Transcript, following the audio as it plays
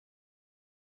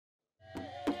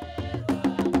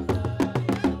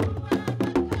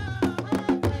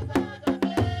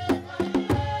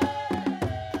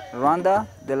Rwanda,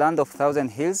 the land of thousand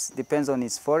hills, depends on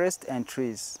its forests and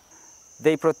trees.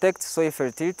 They protect soil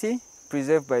fertility,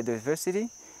 preserve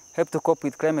biodiversity, help to cope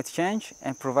with climate change,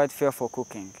 and provide fuel for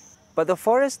cooking. But the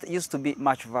forest used to be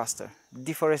much vaster.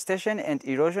 Deforestation and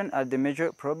erosion are the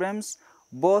major problems,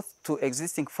 both to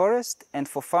existing forests and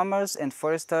for farmers and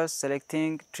foresters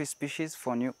selecting tree species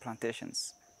for new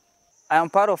plantations. I am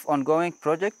part of an ongoing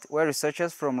project where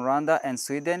researchers from Rwanda and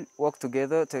Sweden work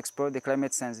together to explore the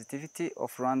climate sensitivity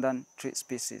of Rwandan tree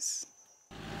species.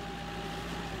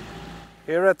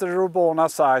 Here at the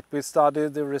Rwanda site, we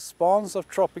studied the response of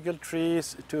tropical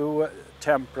trees to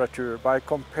temperature by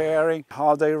comparing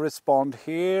how they respond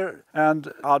here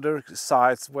and other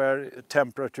sites where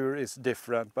temperature is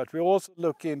different. But we also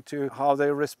look into how they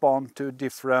respond to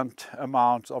different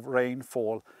amounts of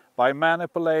rainfall. By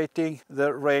manipulating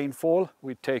the rainfall,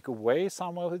 we take away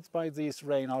some of it by these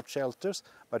rainout shelters,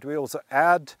 but we also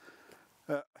add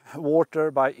water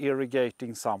by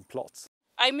irrigating some plots.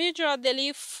 I measure the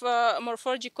leaf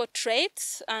morphological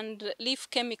traits and leaf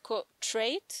chemical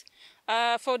trait.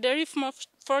 For the leaf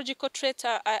morphological trait,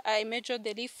 I measure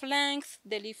the leaf length,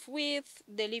 the leaf width,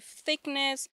 the leaf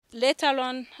thickness. Later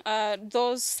on,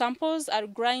 those samples are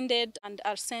grinded and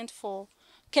are sent for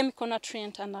chemical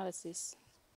nutrient analysis.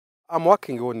 I'm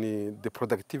working on the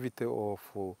productivity of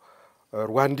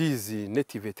Rwandese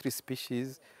native tree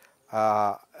species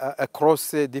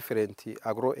across different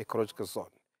agroecological zones.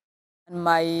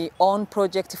 My own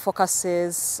project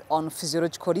focuses on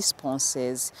physiological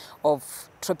responses of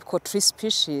tropical tree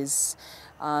species,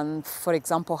 and for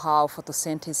example, how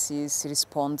photosynthesis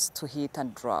responds to heat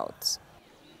and drought.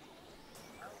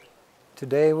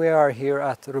 Today we are here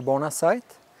at Rwanda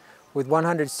site with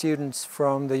 100 students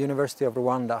from the University of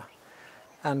Rwanda.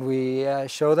 And we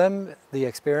show them the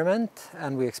experiment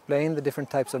and we explain the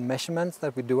different types of measurements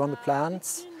that we do on the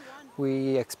plants.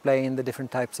 We explain the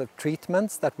different types of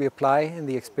treatments that we apply in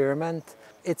the experiment.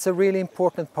 It's a really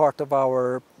important part of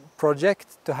our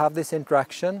project to have this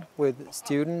interaction with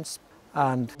students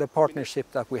and the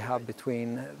partnership that we have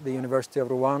between the University of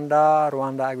Rwanda,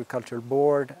 Rwanda Agricultural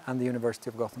Board and the University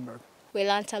of Gothenburg. We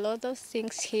learned a lot of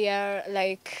things here,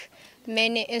 like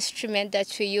many instruments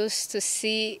that we used to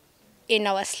see in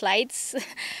our slides,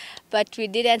 but we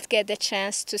didn't get the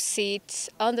chance to see it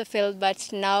on the field, but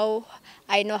now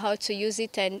I know how to use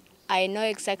it and I know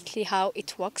exactly how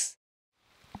it works.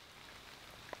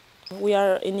 We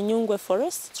are in Numa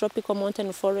Forest, tropical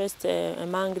mountain forest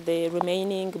among the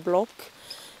remaining block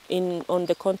on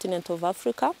the continent of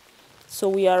Africa. So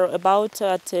we are about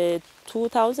at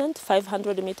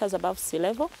 2,500 meters above sea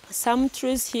level. Some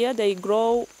trees here, they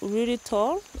grow really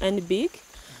tall and big,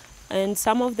 and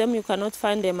some of them you cannot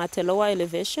find them at a lower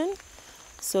elevation.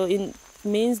 So it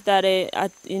means that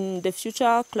in the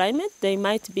future climate, they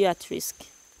might be at risk.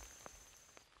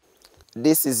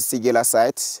 This is Sigila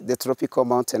site, the tropical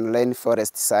mountain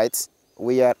rainforest site.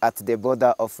 We are at the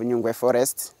border of Numa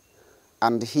Forest,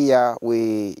 and here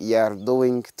we are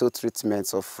doing 2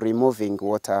 treatments of removing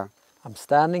water. I'm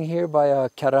standing here by a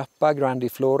Carappa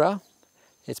grandiflora.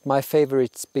 It's my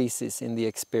favorite species in the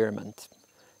experiment.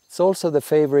 It's also the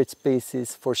favorite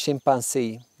species for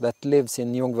chimpanzee that lives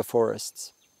in Numa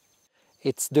forests.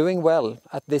 It's doing well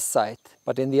at this site,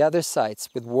 but in the other sites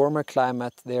with warmer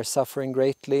climate they are suffering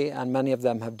greatly and many of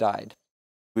them have died.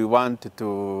 We want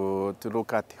to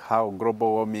look at how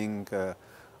global warming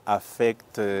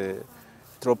affects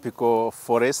tropical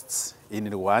forests in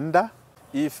Rwanda.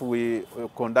 If we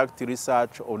conduct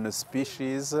research on a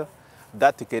species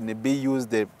that can be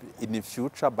used in the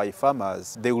future by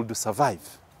farmers, they will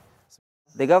survive.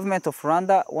 The government of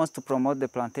Rwanda wants to promote the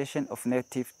plantation of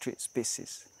native tree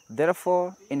species.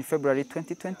 Therefore, in February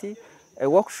 2020, a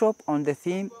workshop on the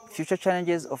theme Future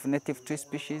Challenges of Native Tree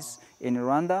Species in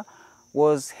Rwanda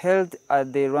was held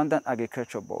at the Rwandan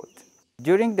Agricultural Board.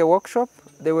 During the workshop,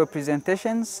 there were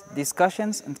presentations,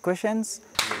 discussions and questions,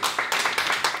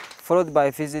 followed by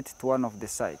a visit to one of the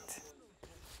sites.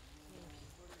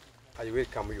 I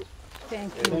welcome you.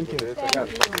 Thank you. Thank you.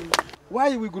 Thank you.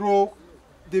 Why we grow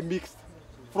the mixed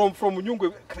from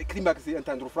Nyungwe climax and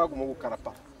Tandrofrago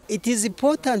Karapa? It is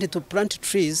important to plant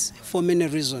trees for many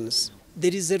reasons.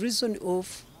 There is a reason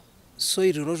of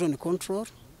soil erosion control.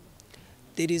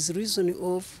 There is a reason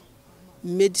of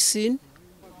medicine.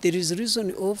 There is a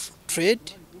reason of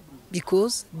trade,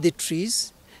 because the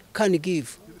trees can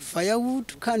give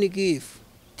firewood, can give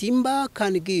timber,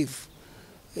 can give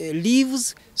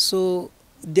leaves. So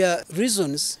there are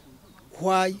reasons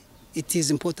why it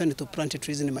is important to plant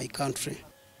trees in my country.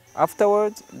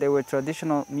 Afterwards, there were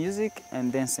traditional music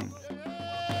and dancing.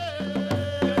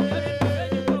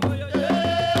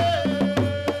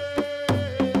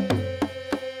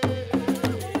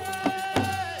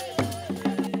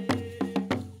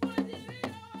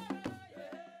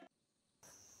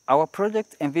 Our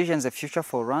project envisions a future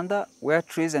for Rwanda where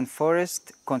trees and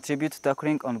forests contribute to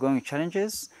tackling ongoing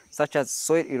challenges such as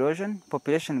soil erosion,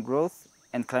 population growth,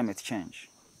 and climate change.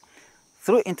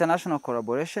 Through international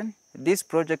collaboration, this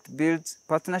project builds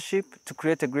partnership to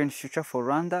create a green future for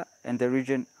Rwanda and the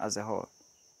region as a whole.